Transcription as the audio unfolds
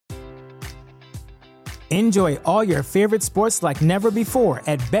Enjoy all your favorite sports like never before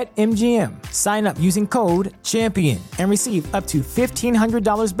at BetMGM. Sign up using code CHAMPION and receive up to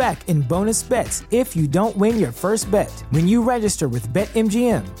 $1,500 back in bonus bets if you don't win your first bet. When you register with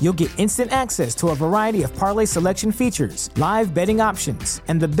BetMGM, you'll get instant access to a variety of parlay selection features, live betting options,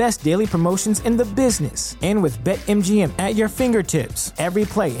 and the best daily promotions in the business. And with BetMGM at your fingertips, every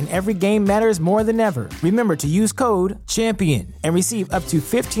play and every game matters more than ever. Remember to use code CHAMPION and receive up to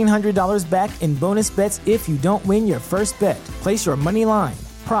 $1,500 back in bonus bets if you don't win your first bet. Place your money line,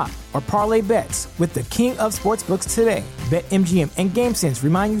 prop, or parlay bets with the king of sportsbooks today. BetMGM and GameSense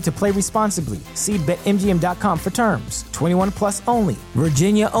remind you to play responsibly. See BetMGM.com for terms. 21 plus only.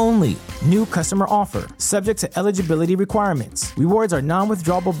 Virginia only. New customer offer. Subject to eligibility requirements. Rewards are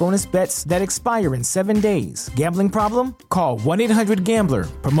non-withdrawable bonus bets that expire in 7 days. Gambling problem? Call 1-800-GAMBLER.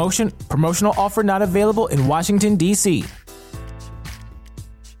 Promotional offer not available in Washington, D.C.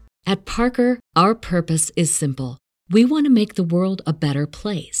 At Parker, our purpose is simple. We want to make the world a better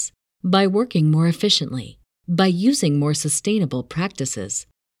place by working more efficiently, by using more sustainable practices,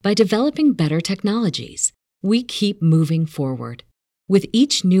 by developing better technologies. We keep moving forward. With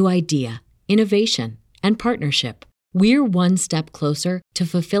each new idea, innovation, and partnership, we're one step closer to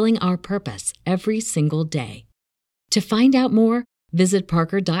fulfilling our purpose every single day. To find out more, visit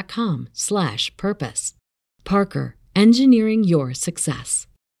parker.com/purpose. Parker, engineering your success.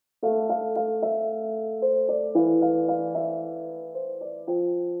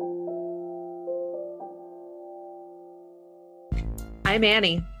 I'm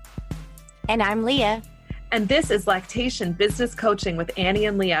Annie. And I'm Leah. And this is Lactation Business Coaching with Annie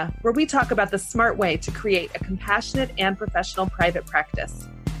and Leah, where we talk about the smart way to create a compassionate and professional private practice.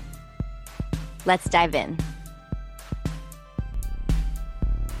 Let's dive in.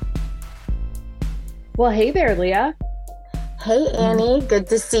 Well, hey there, Leah. Hey, Annie. Good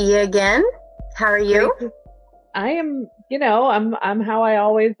to see you again. How are you? I am, I'm how I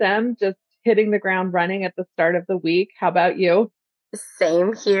always am, just hitting the ground running at the start of the week. How about you?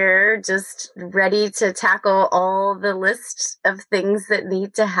 Same here, just ready to tackle all the list of things that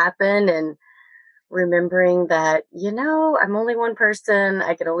need to happen and remembering that, I'm only one person.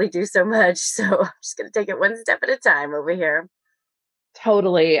 I can only do so much. So I'm just going to take it one step at a time over here.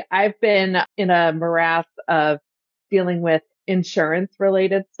 Totally. I've been in a morass of dealing with insurance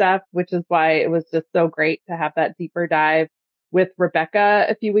related stuff, which is why it was just so great to have that deeper dive with Rebecca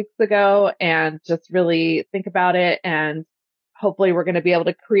a few weeks ago and just really think about it. And hopefully we're going to be able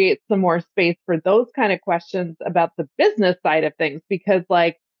to create some more space for those kind of questions about the business side of things, because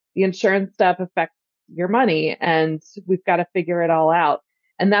the insurance stuff affects your money and we've got to figure it all out.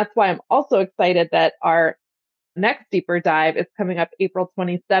 And that's why I'm also excited that our next deeper dive is coming up April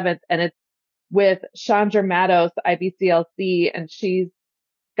 27th, and it's with Chandra Matos, IBCLC, and she's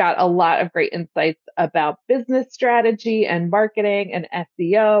got a lot of great insights about business strategy and marketing and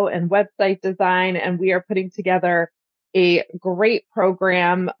SEO and website design. And we are putting together a great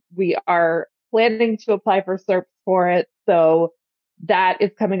program. We are planning to apply for CERPs for it. So that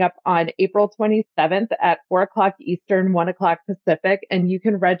is coming up on April 27th at 4:00 Eastern, 1:00 Pacific. And you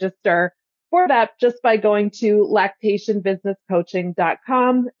can register for that just by going to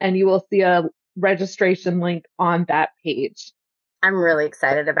lactationbusinesscoaching.com, and you will see a registration link on that page. I'm really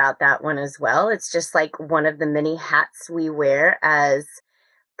excited about that one as well. It's just like one of the many hats we wear as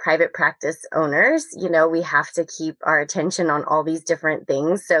private practice owners. We have to keep our attention on all these different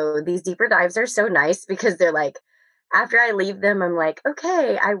things. So these deeper dives are so nice because they're like, after I leave them, I'm like,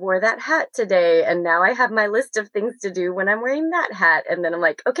 okay, I wore that hat today. And now I have my list of things to do when I'm wearing that hat. And then I'm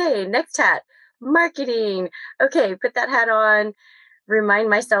like, okay, next hat, marketing. Okay, put that hat on, remind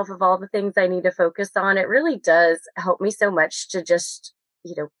myself of all the things I need to focus on. It really does help me so much to just,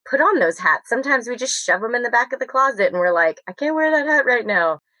 put on those hats. Sometimes we just shove them in the back of the closet and we're like, I can't wear that hat right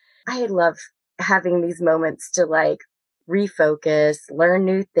now. I love having these moments to refocus, learn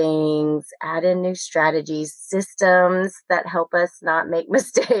new things, add in new strategies, systems that help us not make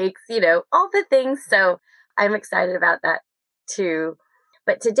mistakes, all the things. So I'm excited about that too.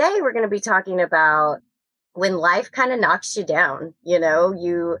 But today we're going to be talking about when life kind of knocks you down.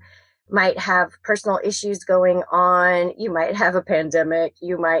 You might have personal issues going on. You might have a pandemic.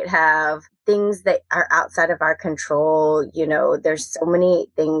 You might have things that are outside of our control. There's so many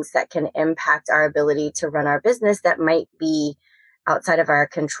things that can impact our ability to run our business that might be outside of our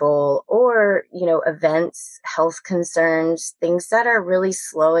control, or, events, health concerns, things that are really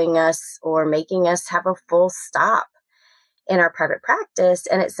slowing us or making us have a full stop in our private practice.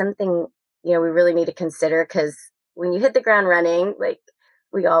 And it's something, we really need to consider, because when you hit the ground running, like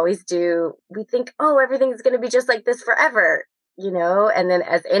we always do, we think, oh, everything's going to be just like this forever, and then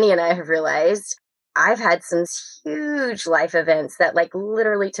as Annie and I have realized, I've had some huge life events that like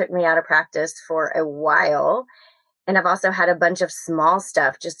literally took me out of practice for a while. And I've also had a bunch of small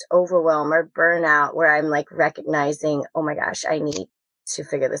stuff, just overwhelm or burnout, where I'm like recognizing, oh my gosh, I need to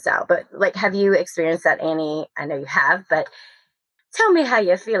figure this out. But like, have you experienced that, Annie? I know you have, but tell me how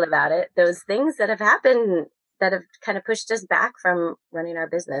you feel about it. Those things that have happened that have kind of pushed us back from running our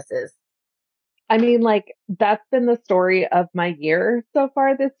businesses. I mean, like, that's been the story of my year so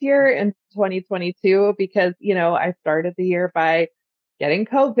far this year in 2022, because, you know, I started the year by getting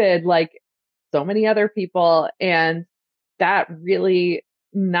COVID, like so many other people. And that really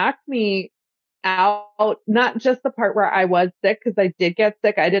knocked me out, not just the part where I was sick, because I did get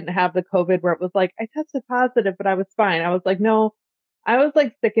sick. I didn't have the COVID where it was like, I tested positive, but I was fine. I was like, no, I was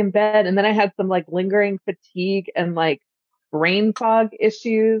like sick in bed. And then I had some like lingering fatigue and like brain fog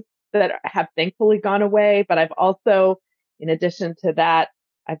issues that have thankfully gone away. But I've also, in addition to that,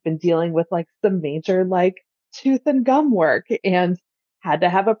 I've been dealing with like some major like tooth and gum work and had to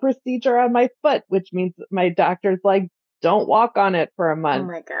have a procedure on my foot, which means my doctor's like, don't walk on it for a Oh month.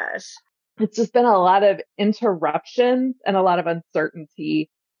 my gosh. It's just been a lot of interruptions and a lot of uncertainty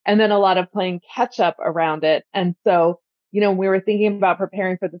and then a lot of playing catch up around it. And so, you know, we were thinking about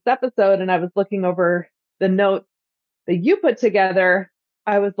preparing for this episode and I was looking over the notes that you put together.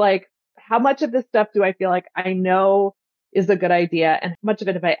 I was like, how much of this stuff do I feel like I know is a good idea? And how much of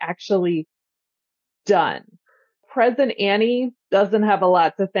it have I actually done? Present Annie doesn't have a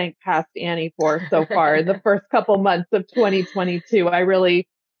lot to thank past Annie for so far. In the first couple months of 2022, I really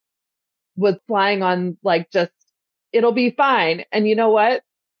was flying on like, just, it'll be fine. And you know what?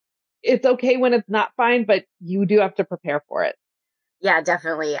 It's okay when it's not fine, but you do have to prepare for it. Yeah,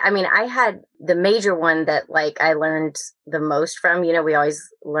 definitely. I mean, I had the major one that like I learned the most from, you know, we always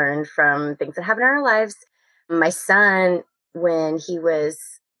learn from things that happen in our lives. My son, when he was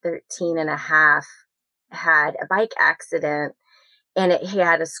 13 and a half, had a bike accident and he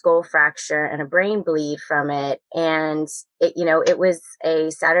had a skull fracture and a brain bleed from it. And it, you know, it was a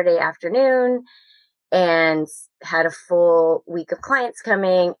Saturday afternoon and had a full week of clients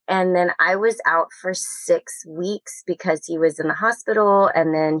coming. And then I was out for 6 weeks because he was in the hospital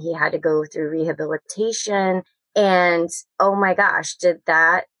and then he had to go through rehabilitation. And oh my gosh, did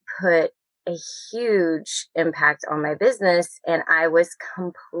that put a huge impact on my business. And I was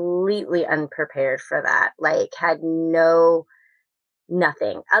completely unprepared for that. Like had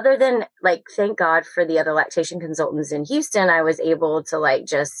nothing other than like, thank God for the other lactation consultants in Houston. I was able to like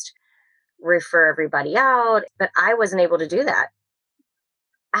just refer everybody out, but I wasn't able to do that.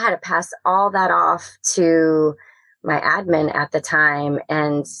 I had to pass all that off to my admin at the time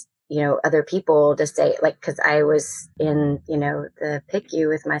and, you know, other people to say like, cause I was in, you know, the PICU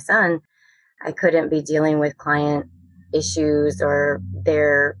with my son, I couldn't be dealing with client issues or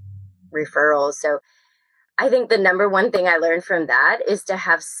their referrals. So I think the number one thing I learned from that is to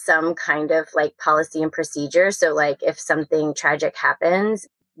have some kind of like policy and procedure. So like if something tragic happens,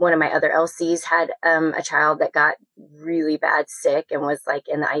 one of my other LCs had a child that got really bad sick and was like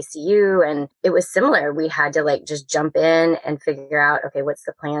in the ICU. And it was similar. We had to like just jump in and figure out, okay, what's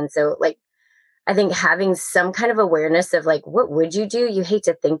the plan? So like, I think having some kind of awareness of like, what would you do? You hate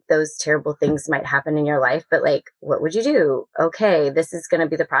to think those terrible things might happen in your life, but like, what would you do? Okay, this is going to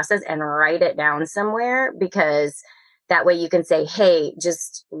be the process, and write it down somewhere, because that way you can say, hey,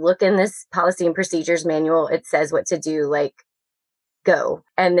 just look in this policy and procedures manual. It says what to do, like go.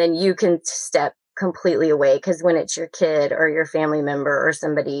 And then you can step completely away. Because when it's your kid or your family member or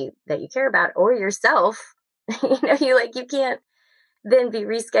somebody that you care about or yourself, you know, you can't then be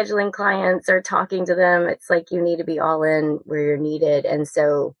rescheduling clients or talking to them. It's like you need to be all in where you're needed. And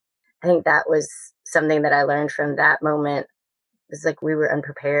so I think that was something that I learned from that moment. It's like we were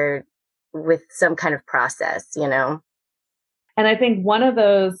unprepared with some kind of process, you know? And I think one of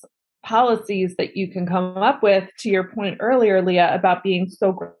those policies that you can come up with, to your point earlier, Leah, about being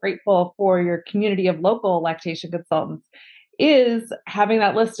so grateful for your community of local lactation consultants, is having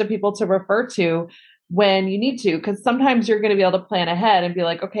that list of people to refer to when you need to, because sometimes you're going to be able to plan ahead and be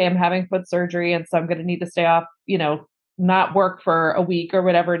like, okay, I'm having foot surgery. And so I'm going to need to stay off, you know, not work for a week or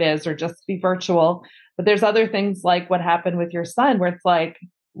whatever it is, or just be virtual. But there's other things like what happened with your son, where it's like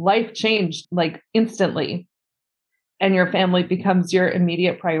life changed like instantly and your family becomes your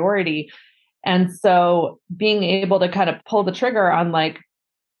immediate priority. And so being able to kind of pull the trigger on like,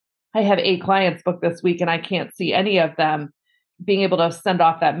 I have 8 clients booked this week and I can't see any of them, being able to send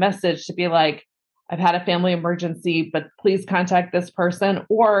off that message to be like, I've had a family emergency, but please contact this person,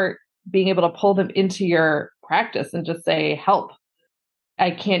 or being able to pull them into your practice and just say, help.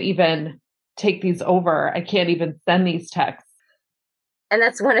 I can't even take these over. I can't even send these texts. And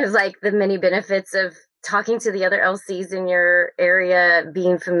that's one of like the many benefits of talking to the other LCs in your area,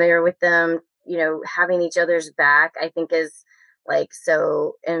 being familiar with them, having each other's back, I think is like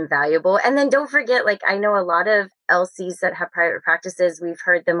so invaluable. And then don't forget, like, I know a lot of LCs that have private practices, we've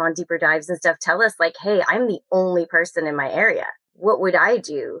heard them on deeper dives and stuff tell us like, hey, I'm the only person in my area. What would I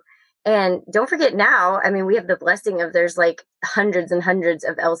do? And don't forget now, I mean, we have the blessing of there's like hundreds and hundreds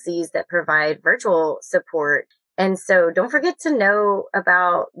of LCs that provide virtual support. And so don't forget to know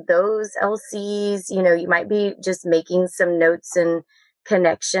about those LCs. You might be just making some notes and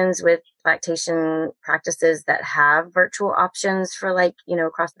connections with lactation practices that have virtual options for like,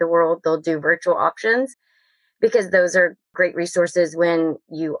 across the world, they'll do virtual options because those are great resources when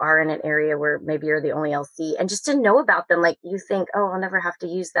you are in an area where maybe you're the only LC, and just to know about them. Like you think, oh, I'll never have to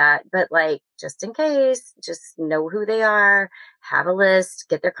use that. But like, just in case, just know who they are, have a list,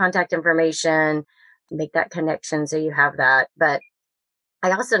 get their contact information, make that connection so you have that. But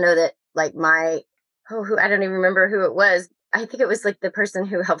I also know that like I don't even remember who it was. I think it was like the person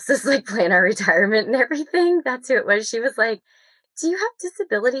who helps us like plan our retirement and everything. That's who it was. She was like, do you have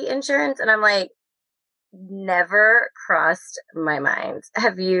disability insurance? And I'm like, never crossed my mind.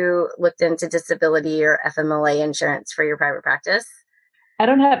 Have you looked into disability or FMLA insurance for your private practice? I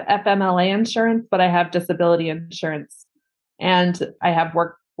don't have FMLA insurance, but I have disability insurance, and I have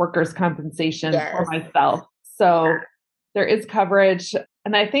workers' compensation for myself. So there is coverage.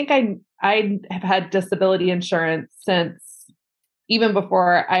 And I think I have had disability insurance since even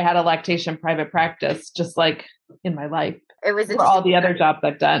before I had a lactation private practice, just like in my life. It was for all the other jobs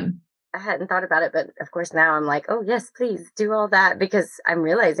I've done. I hadn't thought about it, but of course now I'm like, oh yes, please do all that, because I'm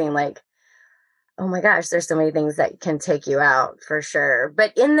realizing like, oh my gosh, there's so many things that can take you out for sure.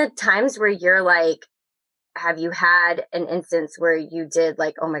 But in the times where you're like, have you had an instance where you did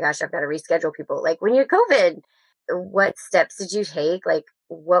like, oh my gosh, I've got to reschedule people? Like when you're COVID, what steps did you take? Like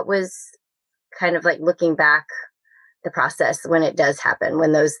what was kind of like looking back the process when it does happen,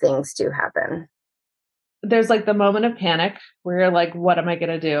 when those things do happen? There's like the moment of panic where you're like, what am I going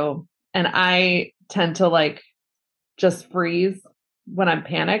to do? And I tend to like just freeze when I'm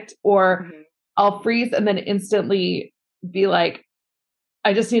panicked, or I'll freeze and then instantly be like,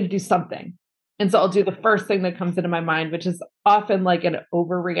 I just need to do something. And so I'll do the first thing that comes into my mind, which is often like an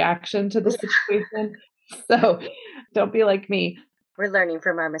overreaction to the situation. So don't be like me. We're learning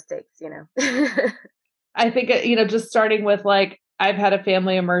from our mistakes, I think, just starting with like, I've had a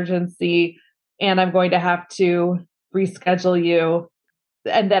family emergency and I'm going to have to reschedule you.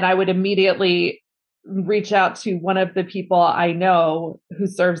 And then I would immediately reach out to one of the people I know who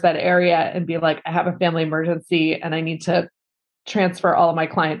serves that area and be like, I have a family emergency and I need to transfer all of my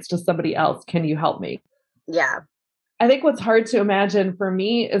clients to somebody else. Can you help me? Yeah. I think what's hard to imagine for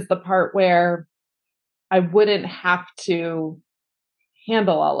me is the part where I wouldn't have to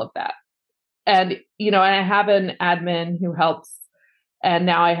handle all of that. And, and I have an admin who helps, and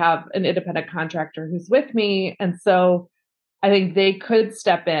now I have an independent contractor who's with me. And so I think they could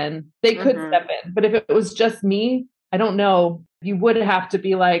step in. But if it was just me, I don't know. You would have to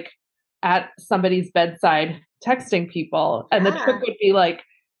be like at somebody's bedside texting people. And the trick would be like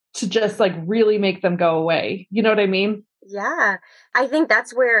to just like really make them go away. You know what I mean? Yeah. I think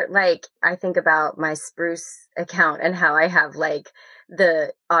that's where like I think about my Spruce account and how I have like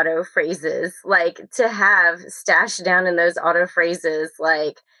the auto phrases, like to have stashed down in those auto phrases,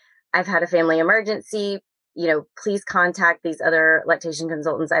 like I've had a family emergency, please contact these other lactation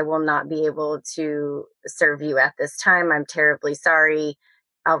consultants. I will not be able to serve you at this time. I'm terribly sorry.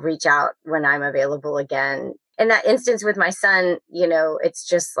 I'll reach out when I'm available again. In that instance with my son, it's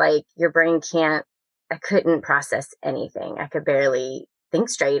just like your brain I couldn't process anything. I could barely think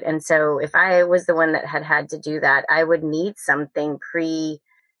straight. And so if I was the one that had to do that, I would need something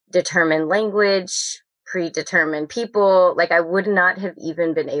predetermined language, predetermined people. Like I would not have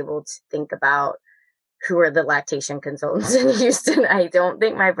even been able to think about who are the lactation consultants in Houston. I don't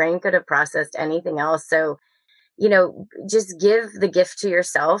think my brain could have processed anything else. So, just give the gift to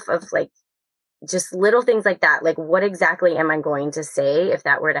yourself of like, just little things like that. Like, what exactly am I going to say if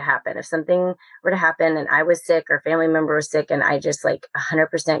that were to happen? If something were to happen and I was sick or a family member was sick and I just like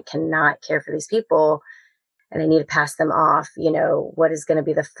 100% cannot care for these people and I need to pass them off, what is going to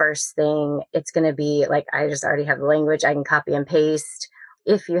be the first thing? It's going to be like, I just already have the language. I can copy and paste.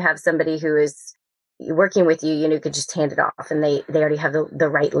 If you have somebody who is working with you, you could just hand it off and they already have the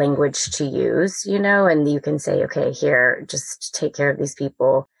right language to use, and you can say, okay, here, just take care of these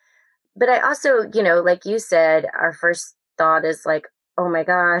people. But I also, like you said, our first thought is like, oh my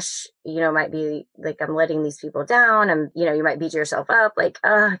gosh, might be like, I'm letting these people down. And, you might beat yourself up like,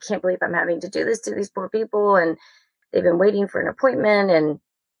 I can't believe I'm having to do this to these poor people. And they've been waiting for an appointment.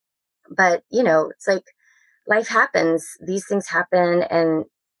 But, it's like life happens. These things happen. And,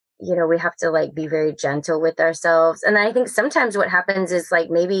 we have to like be very gentle with ourselves. And I think sometimes what happens is like,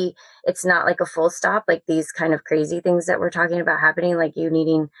 maybe it's not like a full stop, like these kind of crazy things that we're talking about happening, like you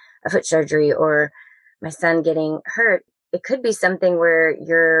needing a foot surgery or my son getting hurt. It could be something where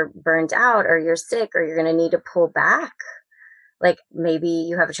you're burnt out or you're sick or you're going to need to pull back. Like maybe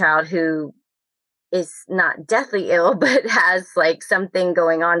you have a child who is not deathly ill, but has like something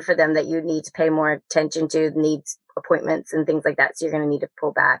going on for them that you need to pay more attention to, needs appointments and things like that. So you're going to need to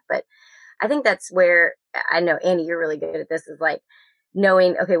pull back. But I think that's where I know, Annie, you're really good at this, is like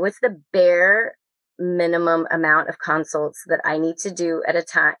knowing, okay, what's the bare minimum amount of consults that I need to do at a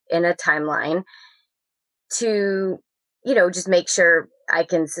time in a timeline to, just make sure I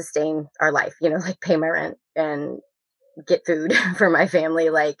can sustain our life, like pay my rent and get food for my family.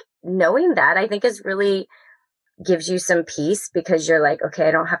 Like knowing that, I think, is really gives you some peace, because you're like, okay,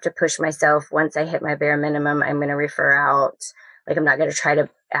 I don't have to push myself. Once I hit my bare minimum, I'm going to refer out. Like, I'm not going to try to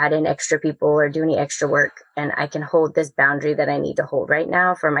add in extra people or do any extra work. And I can hold this boundary that I need to hold right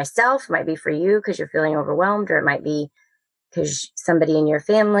now for myself. It might be for you because you're feeling overwhelmed, or it might be because somebody in your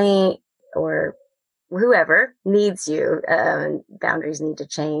family or whoever needs you. Boundaries need to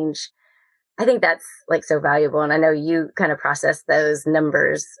change. I think that's like so valuable. And I know you kind of process those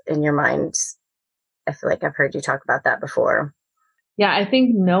numbers in your mind. I feel like I've heard you talk about that before. Yeah, I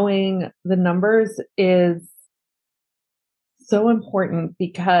think knowing the numbers is so important,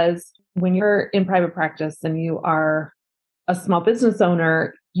 because when you're in private practice and you are a small business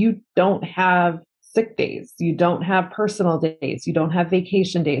owner, you don't have sick days. You don't have personal days. You don't have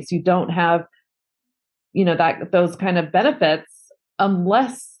vacation days. You don't have, those kind of benefits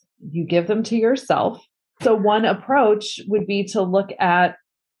unless you give them to yourself. So one approach would be to look at,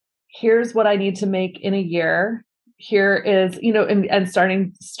 here's what I need to make in a year. Here is, and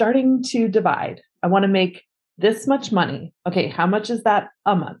starting to divide. I want to make this much money. Okay, how much is that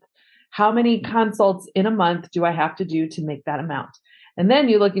a month? How many consults in a month do I have to do to make that amount? And then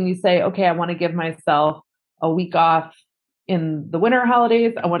you look and you say, okay, I want to give myself a week off in the winter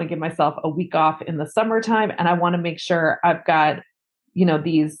holidays. I want to give myself a week off in the summertime. And I want to make sure I've got,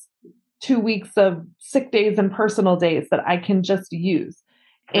 these 2 weeks of sick days and personal days that I can just use.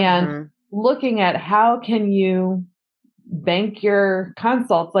 And looking at how can you bank your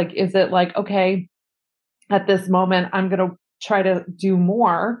consults? Like, is it like, okay, at this moment, I'm going to try to do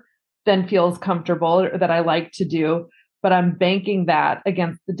more than feels comfortable or that I like to do, but I'm banking that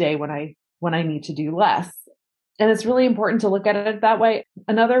against the day when I need to do less. And it's really important to look at it that way.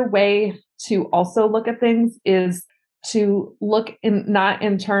 Another way to also look at things is to look not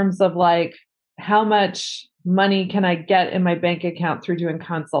in terms of like, how much money can I get in my bank account through doing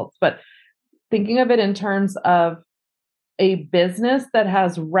consults, but thinking of it in terms of a business that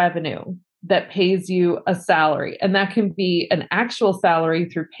has revenue that pays you a salary. And that can be an actual salary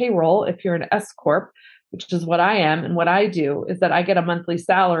through payroll if you're an S Corp, which is what I am. And what I do is that I get a monthly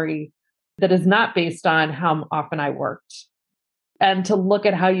salary that is not based on how often I worked. And to look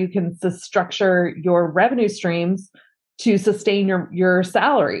at how you can structure your revenue streams to sustain your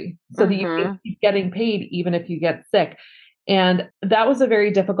salary so that you can keep getting paid even if you get sick. And that was a very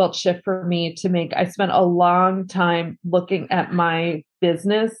difficult shift for me to make. I spent a long time looking at my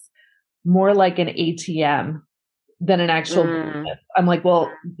business more like an ATM than an actual business. I'm like,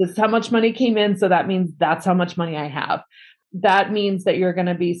 well, this is how much money came in. So that means that's how much money I have. That means that you're going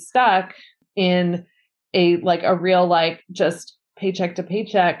to be stuck in a real, just paycheck to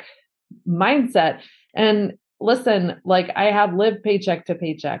paycheck mindset. And listen, I have lived paycheck to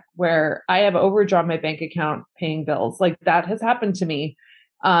paycheck where I have overdrawn my bank account paying bills. Like that has happened to me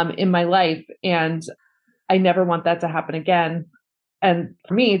in my life. And I never want that to happen again. And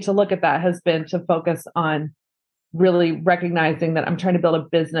for me to look at that has been to focus on really recognizing that I'm trying to build a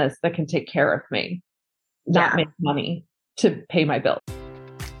business that can take care of me, not make money to pay my bills.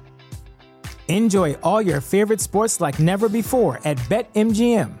 Enjoy all your favorite sports like never before at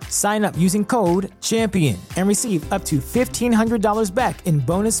BetMGM. Sign up using code CHAMPION and receive up to $1,500 back in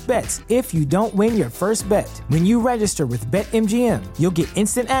bonus bets if you don't win your first bet. When you register with BetMGM, you'll get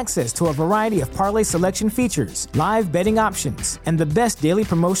instant access to a variety of parlay selection features, live betting options, and the best daily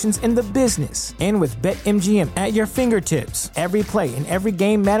promotions in the business. And with BetMGM at your fingertips, every play and every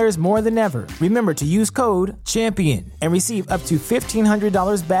game matters more than ever. Remember to use code CHAMPION and receive up to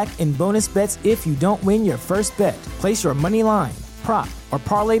 $1,500 back in bonus bets if you don't win your first bet. Place your money line, prop, or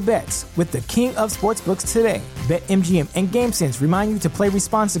parlay bets with the king of sportsbooks today. BetMGM and GameSense remind you to play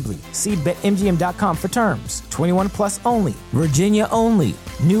responsibly. See BetMGM.com for terms. 21 plus only. Virginia only.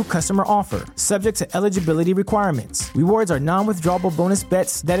 New customer offer. Subject to eligibility requirements. Rewards are non-withdrawable bonus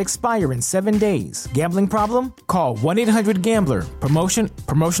bets that expire in 7 days. Gambling problem? Call 1-800-GAMBLER.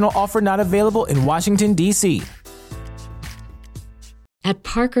 Promotional offer not available in Washington, D.C. At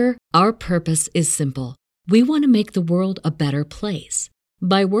Parker, our purpose is simple. We want to make the world a better place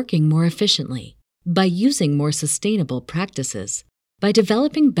by working more efficiently, by using more sustainable practices, by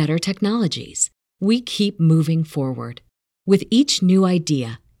developing better technologies. We keep moving forward. With each new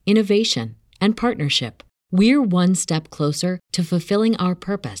idea, innovation, and partnership, we're one step closer to fulfilling our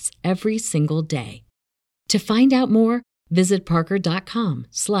purpose every single day. To find out more, visit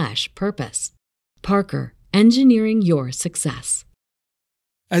parker.com/purpose. Parker, engineering your success.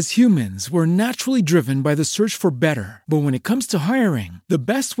 As humans, we're naturally driven by the search for better. But when it comes to hiring, the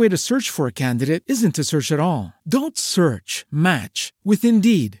best way to search for a candidate isn't to search at all. Don't search, match with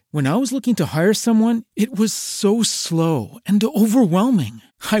Indeed. When I was looking to hire someone, it was so slow and overwhelming.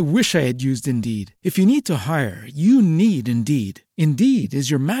 I wish I had used Indeed. If you need to hire, you need Indeed. Indeed is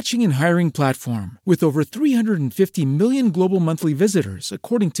your matching and hiring platform with over 350 million global monthly visitors,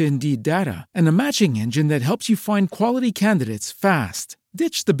 according to Indeed data, and a matching engine that helps you find quality candidates fast.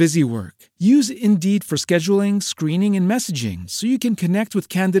 Ditch the busy work. Use Indeed for scheduling, screening, and messaging so you can connect with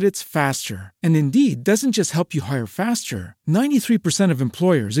candidates faster. And Indeed doesn't just help you hire faster. 93% of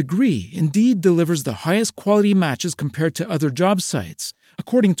employers agree Indeed delivers the highest quality matches compared to other job sites,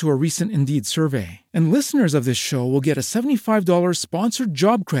 according to a recent Indeed survey. And listeners of this show will get a $75 sponsored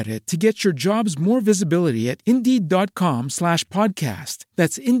job credit to get your jobs more visibility at Indeed.com/podcast.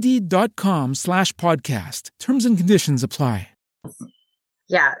 That's Indeed.com/podcast. Terms and conditions apply.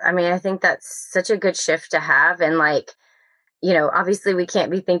 Yeah, I mean, I think that's such a good shift to have. And obviously we can't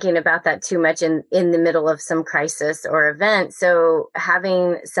be thinking about that too much in the middle of some crisis or event. So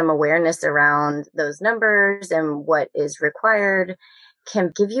having some awareness around those numbers and what is required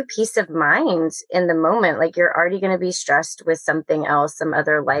can give you peace of mind in the moment. Like you're already going to be stressed with something else, some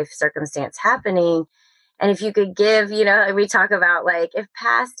other life circumstance happening. And if you could give, we talk about if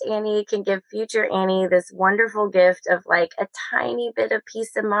past Annie can give future Annie this wonderful gift of a tiny bit of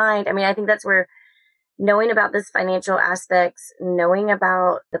peace of mind. I mean, I think that's where knowing about this financial aspects, knowing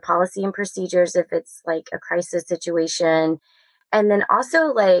about the policy and procedures, if it's a crisis situation, and then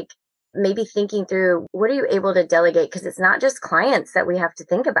also maybe thinking through what are you able to delegate? Because it's not just clients that we have to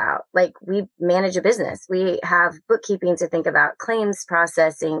think about. We manage a business. We have bookkeeping to think about, claims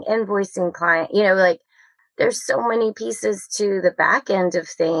processing, invoicing client, there's so many pieces to the back end of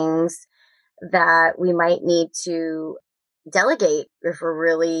things that we might need to delegate if we're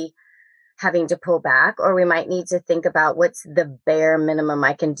really having to pull back, or we might need to think about what's the bare minimum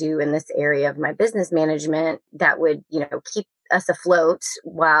I can do in this area of my business management that would, keep us afloat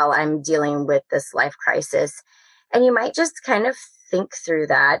while I'm dealing with this life crisis. And you might just kind of think through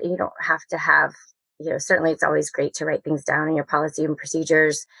that. You don't have to have, certainly it's always great to write things down in your policy and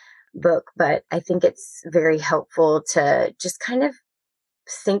procedures book, but I think it's very helpful to just kind of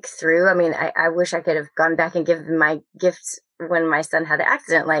think through. I mean, I wish I could have gone back and given my gifts when my son had the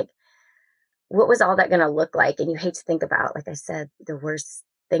accident. What was all that going to look like? And you hate to think about, like I said, the worst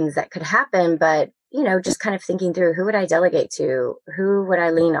things that could happen, but, just kind of thinking through who would I delegate to? Who would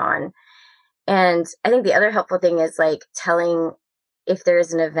I lean on? And I think the other helpful thing is telling if there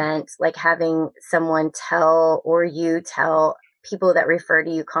is an event, having someone tell or you tell people that refer to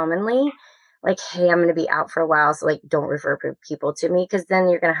you commonly, hey, I'm going to be out for a while. So don't refer people to me, because then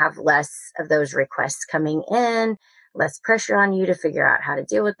you're going to have less of those requests coming in, less pressure on you to figure out how to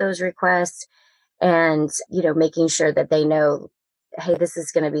deal with those requests. And, making sure that they know, hey, this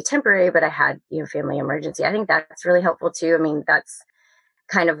is going to be temporary, but I had, family emergency. I think that's really helpful too. I mean, that's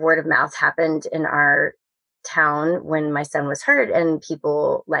kind of word of mouth happened in our town when my son was hurt, and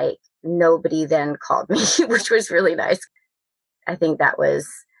people nobody then called me, which was really nice. I think that was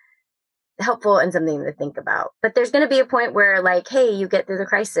helpful and something to think about. But there's going to be a point where hey, you get through the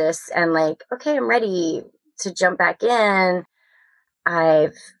crisis and okay, I'm ready to jump back in.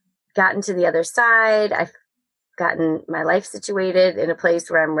 I've gotten to the other side. I've gotten my life situated in a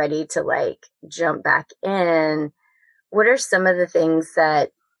place where I'm ready to jump back in. What are some of the things that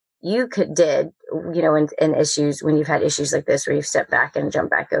you did, in issues when you've had issues like this, where you've stepped back and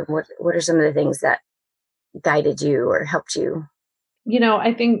jumped back in? What are some of the things that guided you or helped you?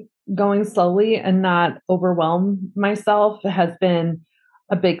 I think going slowly and not overwhelm myself has been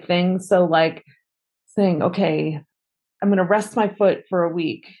a big thing. So saying, okay, I'm going to rest my foot for a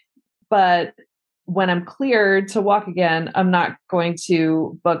week, but when I'm cleared to walk again, I'm not going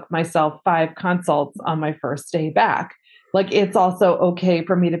to book myself 5 consults on my first day back. Like, it's also okay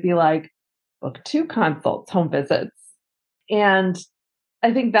for me to be like, book 2 consults, home visits. And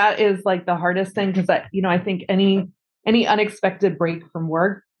I think that is like the hardest thing, because I think any unexpected break from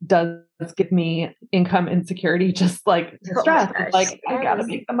work does give me income insecurity, just like stress. Oh like, I got to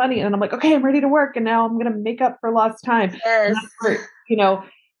make the money. And I'm like, okay, I'm ready to work. And now I'm going to make up for lost time. Yes.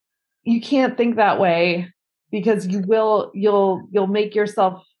 You can't think that way, because you'll make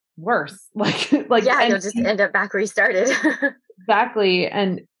yourself worse. You'll just end up back where you started. Exactly.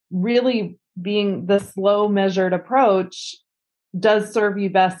 And really being the slow, measured approach does serve you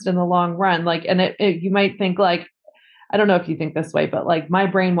best in the long run. You might think like, I don't know if you think this way, but like my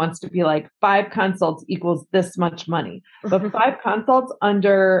brain wants to be like 5 consults equals this much money, but 5 consults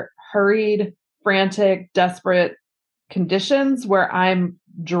under hurried, frantic, desperate conditions where I'm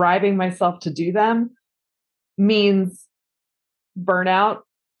driving myself to do them means burnout,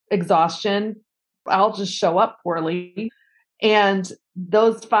 exhaustion. I'll just show up poorly. And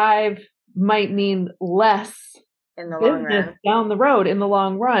those 5 might mean less in the long run, down the road in the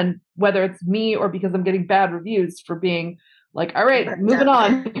long run, whether it's me or because I'm getting bad reviews for being like, all right, moving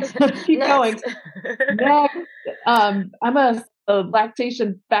on. Let's keep going. Next. I'm a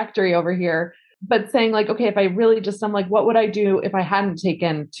lactation factory over here, but saying like, okay, if I really I'm like, what would I do if I hadn't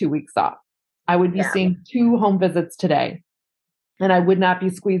taken 2 weeks off? I would be seeing 2 home visits today, and I would not be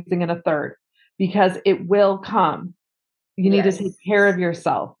squeezing in a third, because it will come. You need to take care of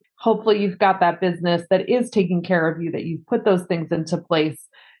yourself. Hopefully you've got that business that is taking care of you, that you've put those things into place.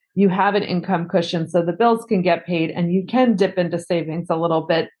 You have an income cushion so the bills can get paid, and you can dip into savings a little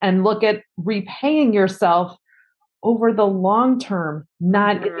bit and look at repaying yourself over the long term,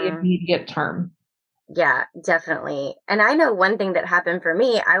 not in the immediate term. Yeah, definitely. And I know one thing that happened for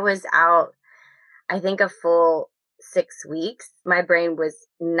me, I was out, I think, a full 6 weeks. My brain was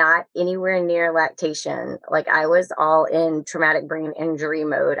not anywhere near lactation. Like, I was all in traumatic brain injury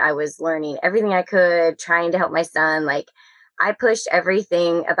mode. I was learning everything I could, trying to help my son. Like, I pushed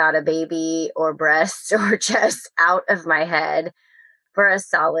everything about a baby or breast or chest out of my head for a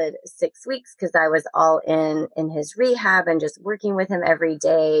solid 6 weeks, because I was all in his rehab and just working with him every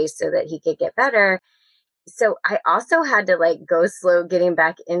day so that he could get better. So I also had to like go slow getting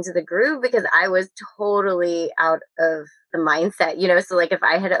back into the groove, because I was totally out of the mindset, so like if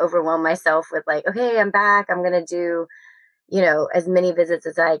I had overwhelmed myself with like, okay, I'm back, I'm going to do, as many visits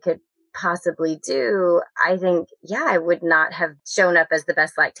as I could possibly do, I think, I would not have shown up as the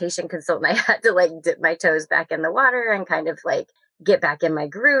best lactation consultant. I had to like dip my toes back in the water and kind of like get back in my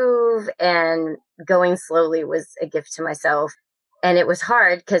groove, and going slowly was a gift to myself. And it was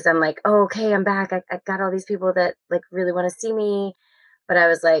hard because I'm like, oh, okay, I'm back. I got all these people that like really want to see me. But I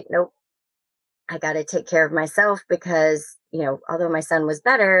was like, nope, I got to take care of myself, because, although my son was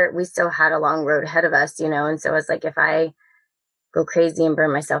better, we still had a long road ahead of us, And so I was like, if I go crazy and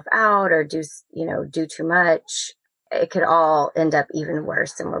burn myself out or do too much, it could all end up even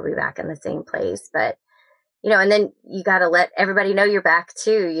worse, and we'll be back in the same place. But, and then you got to let everybody know you're back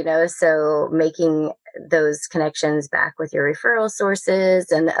too, so making those connections back with your referral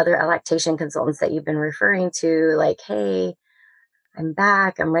sources and the other lactation consultants that you've been referring to, like, hey, I'm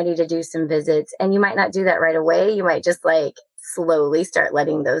back, I'm ready to do some visits. And you might not do that right away. You might just like slowly start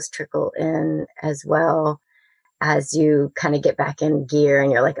letting those trickle in as well, as you kind of get back in gear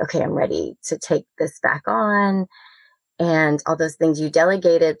and you're like, okay, I'm ready to take this back on. And all those things you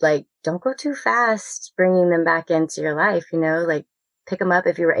delegated, like, don't go too fast bringing them back into your life, like pick them up.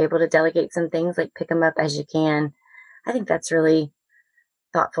 If you were able to delegate some things, like pick them up as you can. I think that's really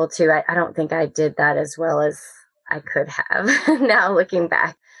thoughtful too. I don't think I did that as well as I could have. Now looking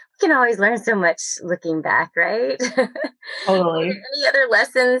back, we can always learn so much looking back, right? Totally. Any other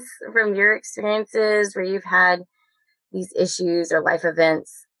lessons from your experiences where you've had these issues or life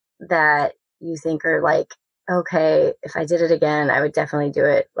events that you think are like, okay, if I did it again, I would definitely do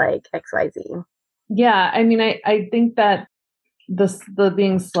it like XYZ? Yeah. I mean, I think that the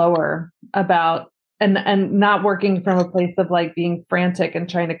being slower about and not working from a place of like being frantic and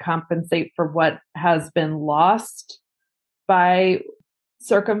trying to compensate for what has been lost by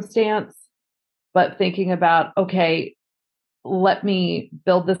circumstance, but thinking about, okay, let me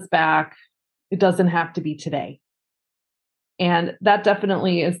build this back. It doesn't have to be today. And that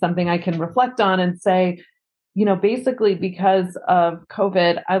definitely is something I can reflect on and say, basically because of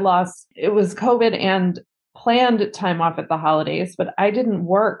COVID, it was COVID and planned time off at the holidays, but I didn't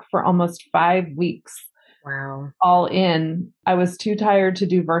work for almost 5 weeks. Wow. All in. I was too tired to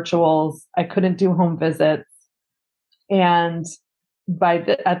do virtuals. I couldn't do home visits. And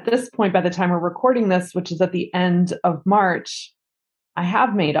at this point, by the time we're recording this, which is at the end of March, I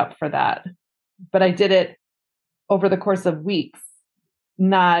have made up for that. But I did it over the course of weeks,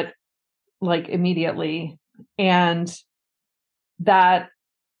 not like immediately. And that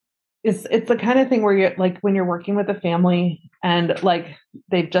it's the kind of thing where you're like, when you're working with a family and like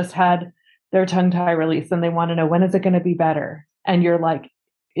they've just had their tongue tie release and they want to know, when is it going to be better? And you're like,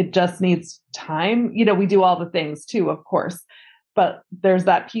 it just needs time. You know, we do all the things too, of course, but there's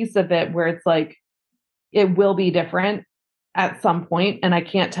that piece of it where it's like, it will be different at some point, and I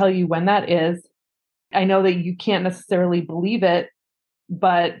can't tell you when that is. I know that you can't necessarily believe it,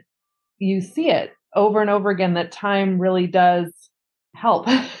 but you see it over and over again, that time really does help.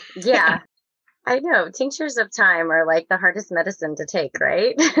 Yeah, I know. Tinctures of time are like the hardest medicine to take,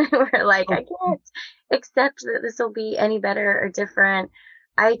 right? We're like, I can't accept that this will be any better or different.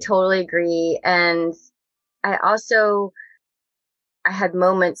 I totally agree. And I had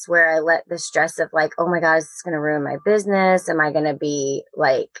moments where I let the stress of like, oh my God, is this going to ruin my business? Am I going to be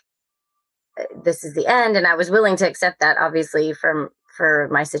like, this is the end? And I was willing to accept that, obviously, for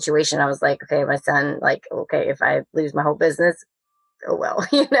my situation. I was like, okay, my son, like, okay, if I lose my whole business, oh well,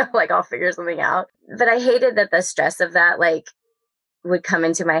 like I'll figure something out. But I hated that the stress of that, like, would come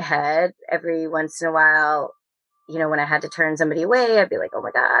into my head every once in a while. When I had to turn somebody away, I'd be like, oh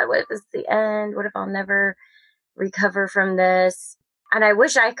my God, what if this is the end? What if I'll never recover from this? And I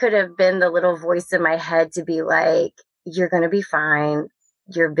wish I could have been the little voice in my head to be like, you're going to be fine.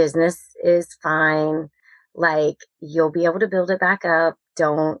 Your business is fine. Like, you'll be able to build it back up.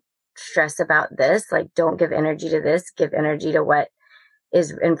 Don't stress about this. Like, don't give energy to this. Give energy to what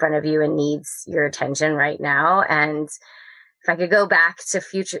is in front of you and needs your attention right now. And if I could go back to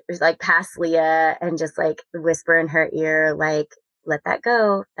future, like past Leah, and just like whisper in her ear, like, let that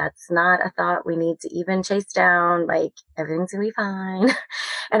go. That's not a thought we need to even chase down. Like, everything's gonna be fine.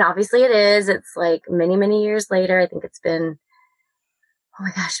 And obviously it is. It's like many, many years later. I think it's been, oh my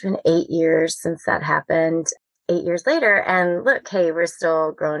gosh, it's been 8 years since that happened. 8 years later. And look, hey, we're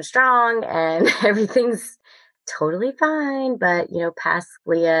still growing strong and everything's totally fine. But, past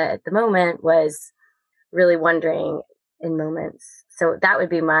Leah at the moment was really wondering in moments. So that would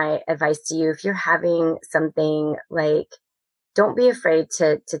be my advice to you. If you're having something, like, don't be afraid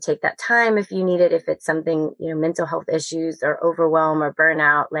to take that time if you need it. If it's something, mental health issues or overwhelm or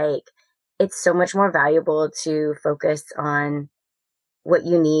burnout, like, it's so much more valuable to focus on what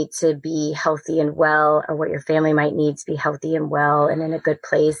you need to be healthy and well, or what your family might need to be healthy and well and in a good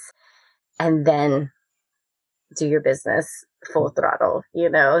place, and then do your business full throttle,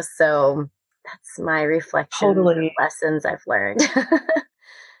 So that's my reflection. Totally. Lessons I've learned.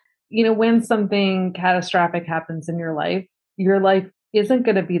 When something catastrophic happens in your life isn't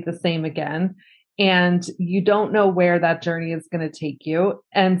going to be the same again. And you don't know where that journey is going to take you.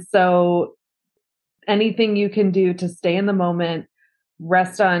 And so anything you can do to stay in the moment,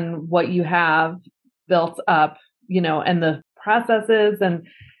 rest on what you have built up, and the processes and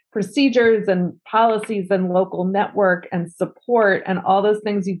procedures and policies and local network and support and all those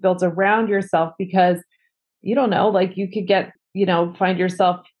things you've built around yourself, because you don't know, like, you could get, find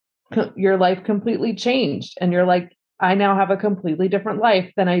yourself, your life completely changed. And you're like, I now have a completely different life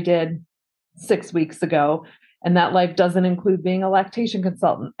than I did 6 weeks ago. And that life doesn't include being a lactation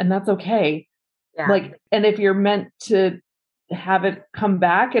consultant. And that's okay. Yeah. Like, and if you're meant to have it come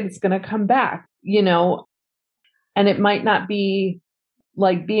back, it's going to come back, and it might not be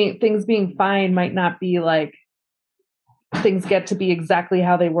like things being fine might not be like things get to be exactly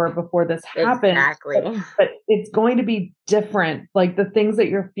how they were before this happened. Exactly. But it's going to be different. Like, the things that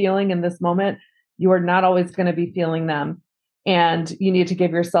you're feeling in this moment, you are not always going to be feeling them. And you need to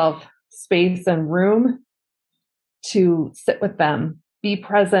give yourself space and room to sit with them, be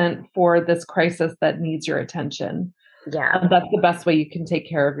present for this crisis that needs your attention. Yeah. That's the best way you can take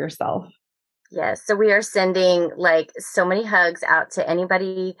care of yourself. Yes. So we are sending like so many hugs out to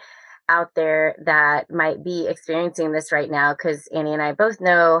anybody out there that might be experiencing this right now, because Annie and I both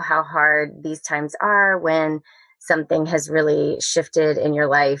know how hard these times are when something has really shifted in your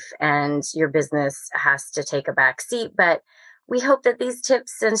life and your business has to take a back seat. But we hope that these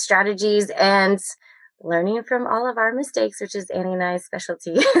tips and strategies and learning from all of our mistakes, which is Annie and I's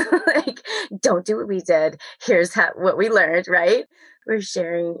specialty, like, don't do what we did. Here's what we learned, right? We're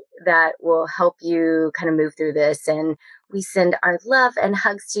sharing that will help you kind of move through this. And we send our love and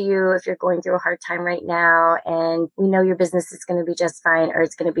hugs to you if you're going through a hard time right now. And we know your business is going to be just fine, or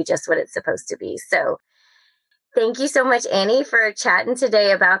it's going to be just what it's supposed to be. So thank you so much, Annie, for chatting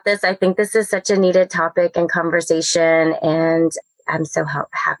today about this. I think this is such a needed topic and conversation. And I'm so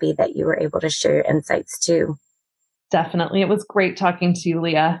happy that you were able to share your insights too. Definitely. It was great talking to you,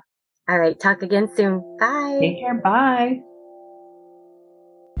 Leah. All right. Talk again soon. Bye. Take care. Bye.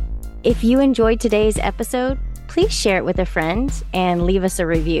 If you enjoyed today's episode, please share it with a friend and leave us a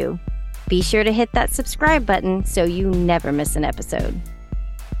review. Be sure to hit that subscribe button so you never miss an episode.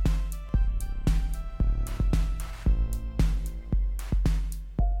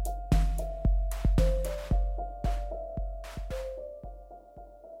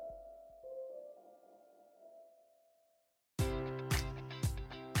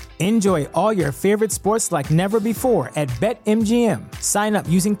 Enjoy all your favorite sports like never before at BetMGM. Sign up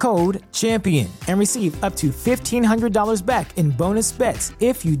using code CHAMPION and receive up to $1,500 back in bonus bets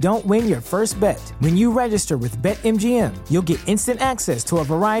if you don't win your first bet. When you register with BetMGM, you'll get instant access to a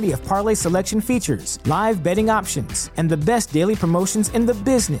variety of parlay selection features, live betting options, and the best daily promotions in the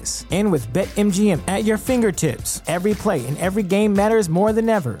business. And with BetMGM at your fingertips, every play and every game matters more than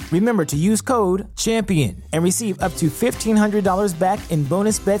ever. Remember to use code CHAMPION and receive up to $1,500 back in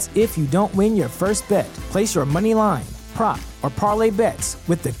bonus bets if you don't win your first bet. Place your money line, prop, or parlay bets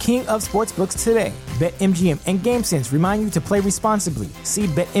with the king of sportsbooks today. BetMGM and GameSense remind you to play responsibly. See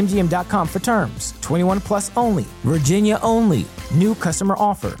BetMGM.com for terms. 21 plus only. Virginia only. New customer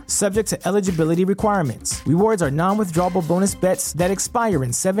offer. Subject to eligibility requirements. Rewards are non-withdrawable bonus bets that expire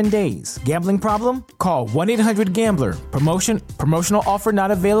in 7 days. Gambling problem? Call 1-800-GAMBLER. Promotional offer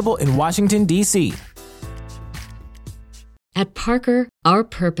not available in Washington, D.C. At Parker, our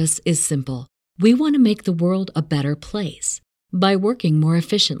purpose is simple. We want to make the world a better place by working more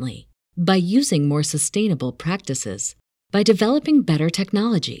efficiently, by using more sustainable practices, by developing better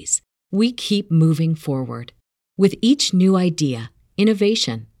technologies. We keep moving forward. With each new idea,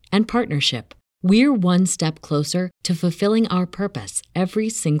 innovation, and partnership, we're one step closer to fulfilling our purpose every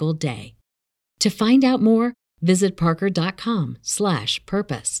single day. To find out more, visit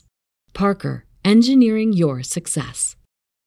parker.com/purpose. Parker, engineering your success.